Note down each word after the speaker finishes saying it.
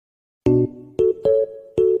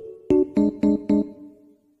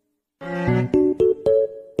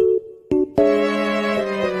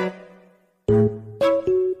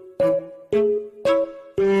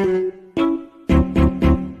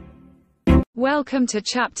Welcome to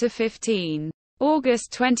Chapter 15.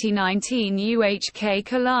 August 2019 UHK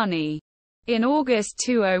Kalani. In August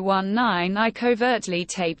 2019 I covertly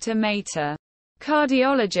taped a mater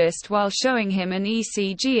cardiologist while showing him an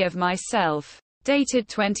ECG of myself, dated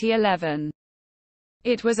 2011.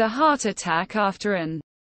 It was a heart attack after an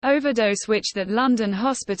overdose which that London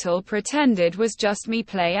hospital pretended was just me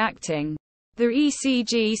play acting. The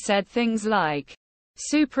ECG said things like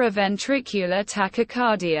supraventricular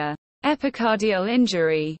tachycardia, epicardial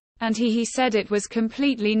injury, and he said it was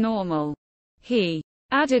completely normal. He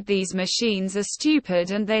added, "These machines are stupid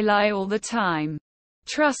and they lie all the time.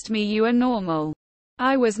 Trust me, you are normal."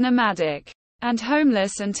 I was nomadic and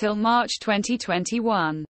homeless until March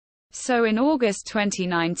 2021. So in August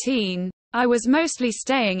 2019, I was mostly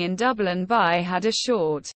staying in Dublin but I had a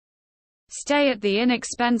short stay at the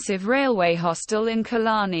inexpensive railway hostel in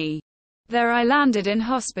Killarney. There I landed in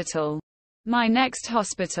hospital. My next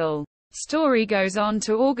hospital story goes on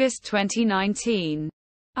to August 2019.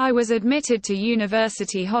 I was admitted to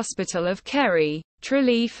University Hospital of Kerry,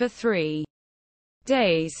 Tralee for 3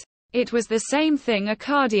 days. It was the same thing, a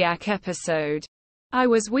cardiac episode. I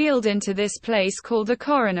was wheeled into this place called a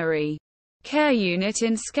coronary care unit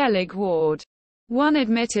in Skellig Ward. One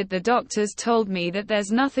admitted the doctors told me that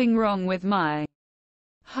there's nothing wrong with my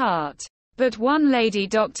heart. But one lady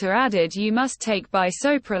doctor added, "You must take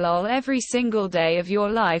bisoprolol every single day of your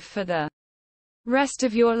life for the rest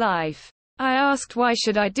of your life." I asked, why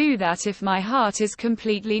should I do that if my heart is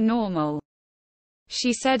completely normal?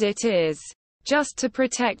 She said, "It is just to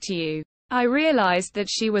protect you." I realized that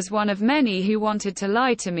she was one of many who wanted to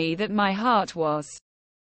lie to me that my heart was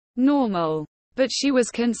normal. But she was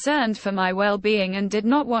concerned for my well-being and did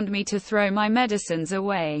not want me to throw my medicines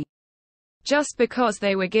away just because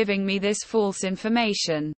they were giving me this false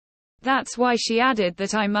information. That's why she added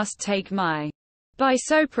that I must take my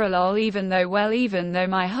bisoprolol even though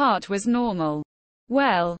my heart was normal.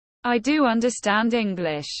 Well, I do understand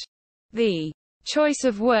English. The choice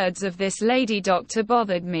of words of this lady doctor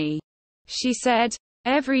bothered me. She said,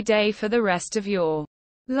 "every day for the rest of your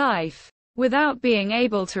life." Without being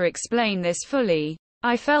able to explain this fully,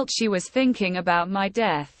 I felt she was thinking about my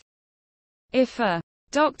death. If a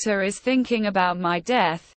doctor is thinking about my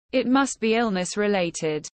death, it must be illness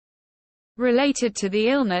related. Related to the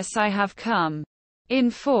illness I have come in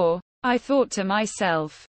for, I thought to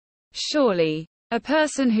myself. Surely, a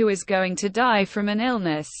person who is going to die from an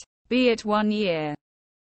illness, be it 1 year,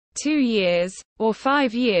 2 years, or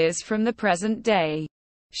 5 years from the present day,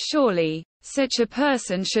 surely, such a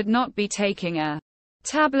person should not be taking a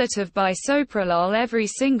tablet of bisoprolol every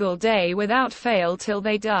single day without fail till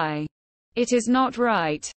they die. It is not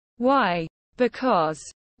right. Why? Because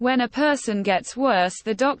when a person gets worse,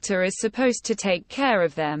 the doctor is supposed to take care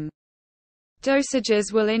of them.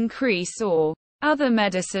 Dosages will increase or other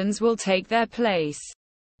medicines will take their place.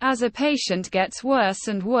 As a patient gets worse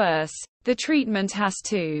and worse, the treatment has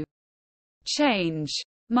to change.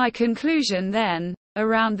 My conclusion then,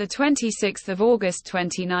 around the 26th of August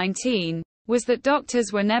 2019, was that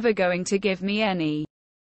doctors were never going to give me any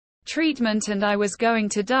treatment and I was going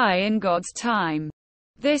to die in God's time.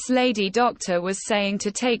 This lady doctor was saying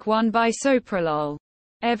to take 1 bisoprolol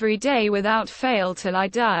every day without fail till I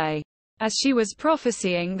die, as she was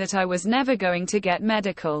prophesying that I was never going to get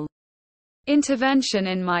medical intervention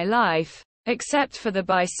in my life, except for the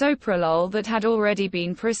bisoprolol that had already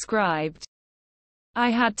been prescribed.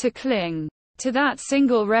 I had to cling to that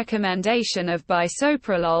single recommendation of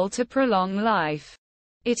bisoprolol to prolong life.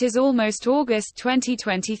 It is almost August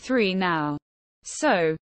 2023 now.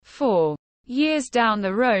 So, 4 years down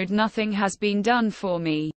the road nothing has been done for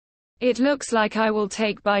me. It looks like I will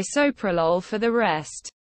take bisoprolol for the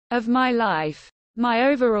rest of my life.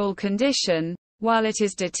 My overall condition, while it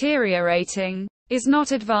is deteriorating, is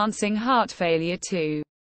not advancing heart failure too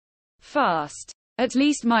fast. At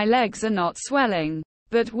least my legs are not swelling.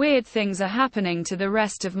 But weird things are happening to the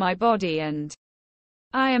rest of my body and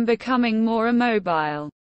I am becoming more immobile.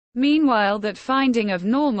 Meanwhile, that finding of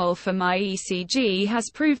normal for my ECG has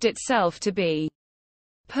proved itself to be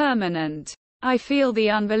permanent. I feel the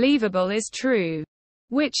unbelievable is true.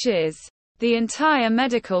 Which is, the entire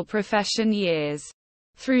medical profession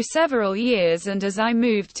through several years and as I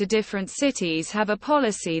moved to different cities have a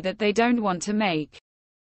policy that they don't want to make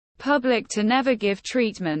public to never give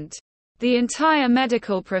treatment. The entire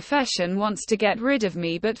medical profession wants to get rid of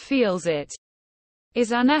me but feels it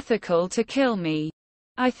is unethical to kill me.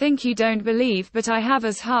 I think you don't believe, but I have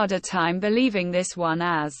as hard a time believing this one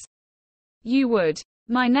as you would.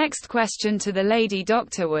 My next question to the lady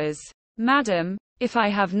doctor was, "Madam, if I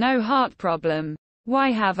have no heart problem,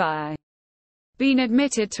 why have I been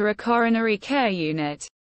admitted to a coronary care unit?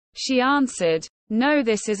 She answered, no,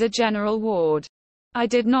 this is a general ward. I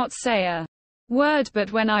did not say a word,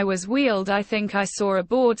 but when I was wheeled, I think I saw a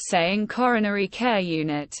board saying coronary care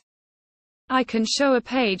unit. I can show a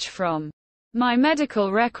page from my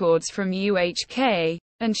medical records from UHK,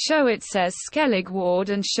 and show it says Skellig ward,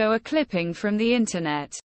 and show a clipping from the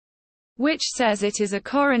internet, which says it is a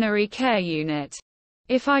coronary care unit.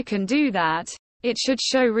 If I can do that, it should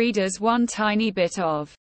show readers one tiny bit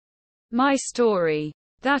of my story.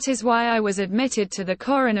 That is why I was admitted to the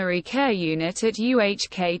coronary care unit at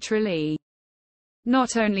UHK Tralee.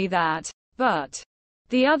 Not only that, but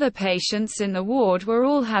the other patients in the ward were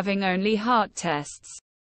all having only heart tests.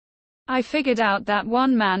 I figured out that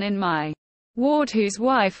one man in my ward whose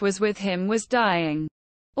wife was with him was dying.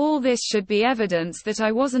 All this should be evidence that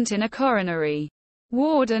I wasn't in a coronary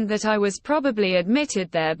ward and that I was probably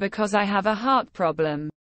admitted there because I have a heart problem.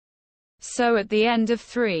 So at the end of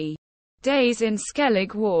 3 days in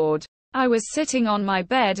Skellig ward, I was sitting on my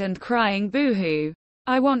bed and crying boo-hoo.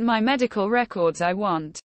 I want my medical records, I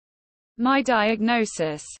want my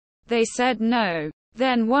diagnosis. They said no.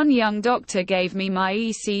 Then one young doctor gave me my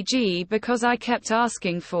ECG because I kept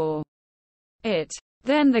asking for it.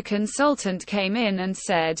 Then the consultant came in and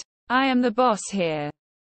said, I am the boss here.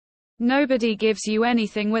 Nobody gives you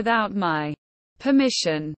anything without my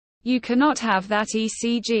permission. You cannot have that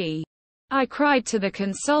ECG. I cried to the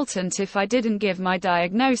consultant if I didn't give my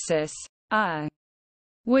diagnosis, I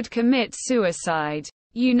would commit suicide.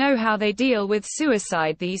 You know how they deal with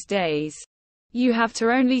suicide these days. You have to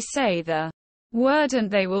only say the word and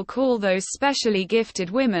they will call those specially gifted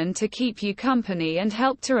women to keep you company and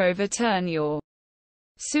help to overturn your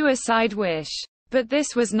suicide wish. But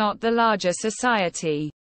this was not the larger society.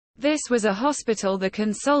 This was a hospital. The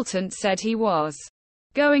consultant said he was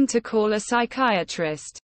going to call a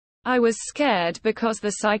psychiatrist. I was scared because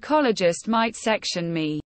the psychologist might section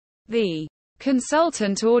me. The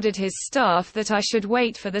consultant ordered his staff that I should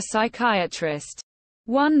wait for the psychiatrist.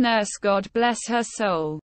 One nurse, God bless her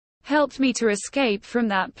soul, helped me to escape from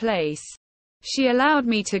that place. She allowed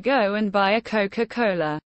me to go and buy a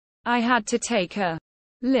Coca-Cola. I had to take a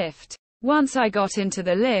lift. Once I got into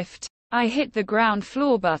the lift, I hit the ground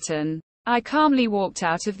floor button. I calmly walked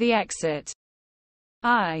out of the exit.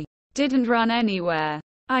 I didn't run anywhere.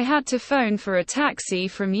 I had to phone for a taxi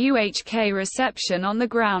from UHK reception on the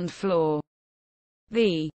ground floor.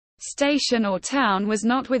 The station or town was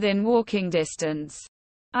not within walking distance.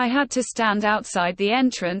 I had to stand outside the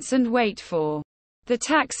entrance and wait for the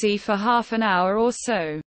taxi for half an hour or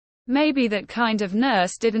so. Maybe that kind of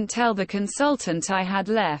nurse didn't tell the consultant I had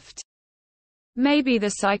left. Maybe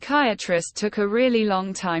the psychiatrist took a really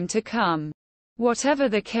long time to come. Whatever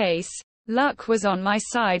the case, luck was on my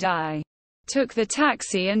side. I took the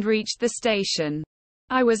taxi and reached the station.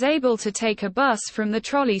 I was able to take a bus from the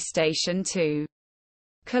trolley station to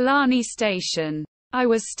Killarney station. I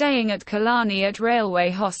was staying at Killarney at Railway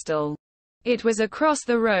Hostel. It was across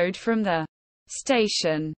the road from the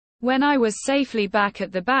station. When I was safely back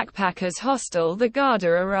at the backpackers' hostel, the Garda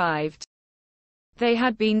arrived. They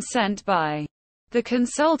had been sent by the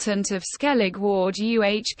consultant of Skellig ward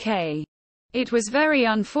UHK. It was very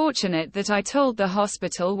unfortunate that I told the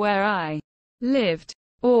hospital where I lived,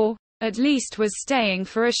 or, at least was staying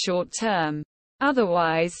for a short term.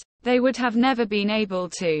 Otherwise, they would have never been able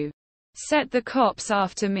to set the cops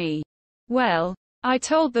after me. Well, I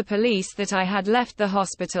told the police that I had left the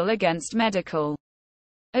hospital against medical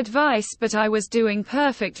advice, but I was doing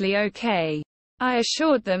perfectly okay. I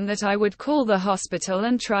assured them that I would call the hospital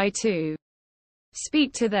and try to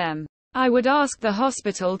speak to them. I would ask the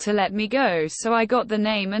hospital to let me go, so I got the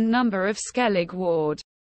name and number of Skellig ward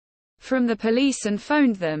from the police and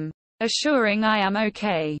phoned them, assuring I am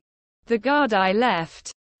okay. The guard I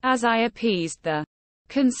left, as I appeased the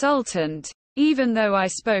consultant, even though I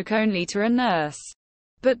spoke only to a nurse.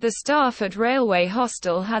 But the staff at Railway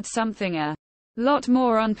Hostel had something a lot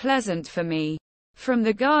more unpleasant for me. From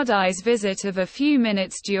the Garda's visit of a few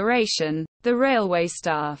minutes duration, the railway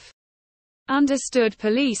staff understood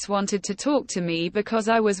police wanted to talk to me because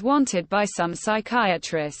I was wanted by some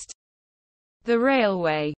psychiatrist. The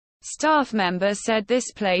railway staff member said,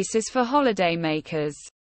 "This place is for holidaymakers.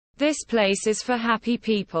 This place is for happy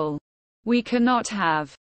people. We cannot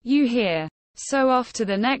have you here." So off to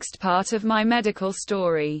the next part of my medical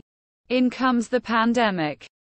story. In comes the pandemic.